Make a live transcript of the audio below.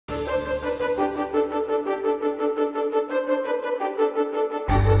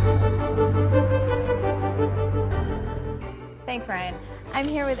Thanks, Ryan. I'm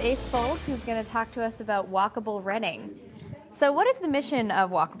here with Ace Folds, who's going to talk to us about Walkable Reading. So what is the mission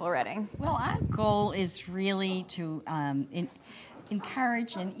of Walkable Reading? Well, our goal is really to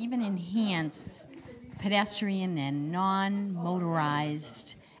encourage and even enhance pedestrian and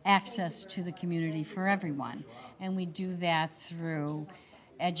non-motorized access to the community for everyone. And we do that through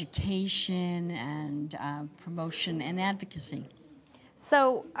education and promotion and advocacy.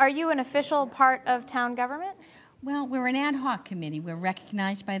 So are you an official part of town government? Well, we're an ad hoc committee. We're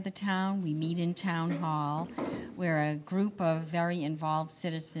recognized by the town. We meet in town hall. We're a group of very involved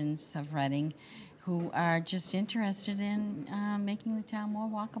citizens of Reading who are just interested in making the town more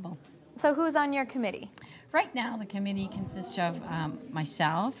walkable. So who's on your committee? Right now, the committee consists of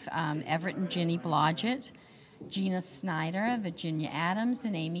myself, Everett and Ginny Blodgett, Gina Snyder, Virginia Adams,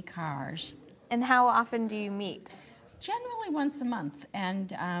 and Amy Cars. And how often do you meet? Generally once a month,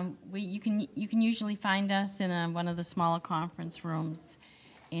 and you can usually find us in one of the smaller conference rooms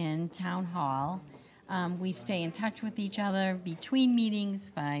in Town Hall. We stay in touch with each other between meetings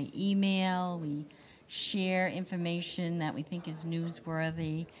by email. We share information that we think is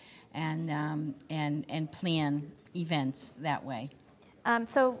newsworthy, and plan events that way.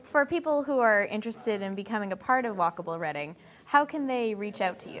 So for people who are interested in becoming a part of Walkable Reading, how can they reach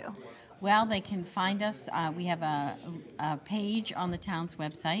out to you? Well, they can find us. We have a page on the town's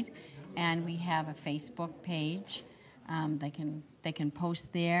website, and we have a Facebook page. They can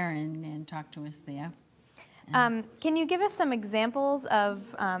post there and talk to us there. Can you give us some examples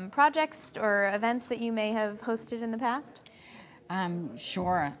of projects or events that you may have hosted in the past?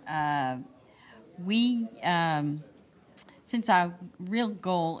 Sure. Since our real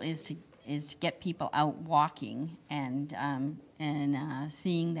goal is to get people out walking and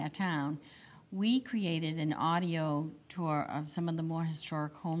seeing their town, we created an audio tour of some of the more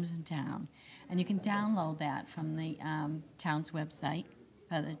historic homes in town, and you can download that from the town's website,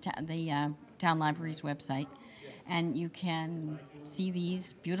 the town library's website, and you can see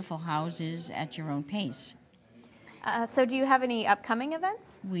these beautiful houses at your own pace. So do you have any upcoming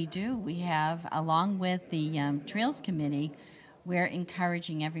events? We do. We have, along with the Trails Committee, we're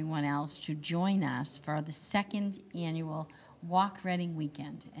encouraging everyone else to join us for the second annual Walk Reading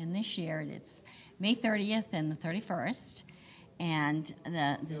Weekend. And this year it's May 30th and the 31st. And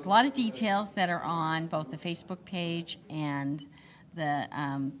there's a lot of details that are on both the Facebook page and the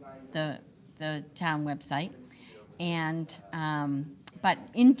town website. And but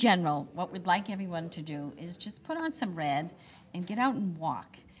in general, what we'd like everyone to do is just put on some red and get out and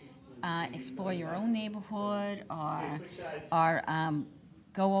walk. Explore your own neighborhood, or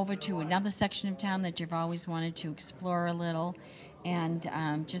go over to another section of town that you've always wanted to explore a little, and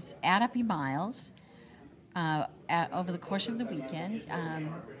just add up your miles over the course of the weekend.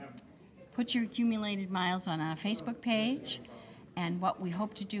 Put your accumulated miles on our Facebook page, and what we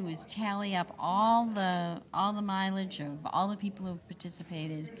hope to do is tally up all the mileage of all the people who have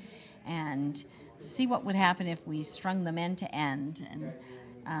participated, and see what would happen if we strung them end to end.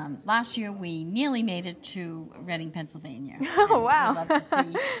 And last year we nearly made it to Reading, Pennsylvania. Oh, wow. We'd love to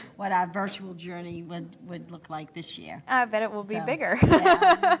see what our virtual journey would look like this year. I bet it will be bigger.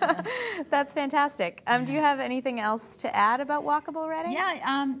 Yeah. That's fantastic. Do you have anything else to add about Walkable Reading?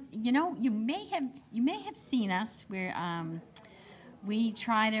 Yeah, you may have seen us where we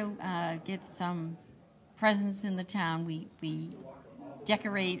try to get some presence in the town. We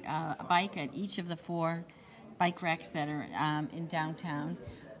decorate a bike at each of the 4 bike racks that are in downtown.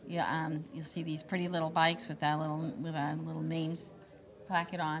 You'll see these pretty little bikes with our little names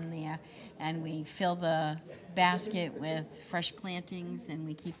placket on there, and we fill the basket with fresh plantings, and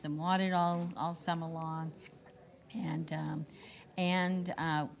we keep them watered all summer long. And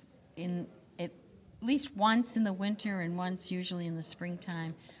in at least once in the winter and once usually in the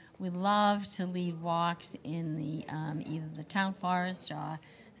springtime, we love to lead walks in the either the town forest or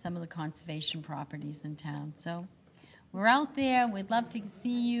some of the conservation properties in town. So we're out there. We'd love to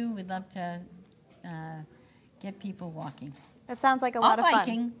see you. We'd love to get people walking. That sounds like a lot of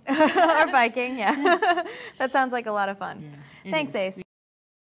biking. fun. Or biking, yeah. That sounds like a lot of fun. Yeah, Thanks, is. Ace.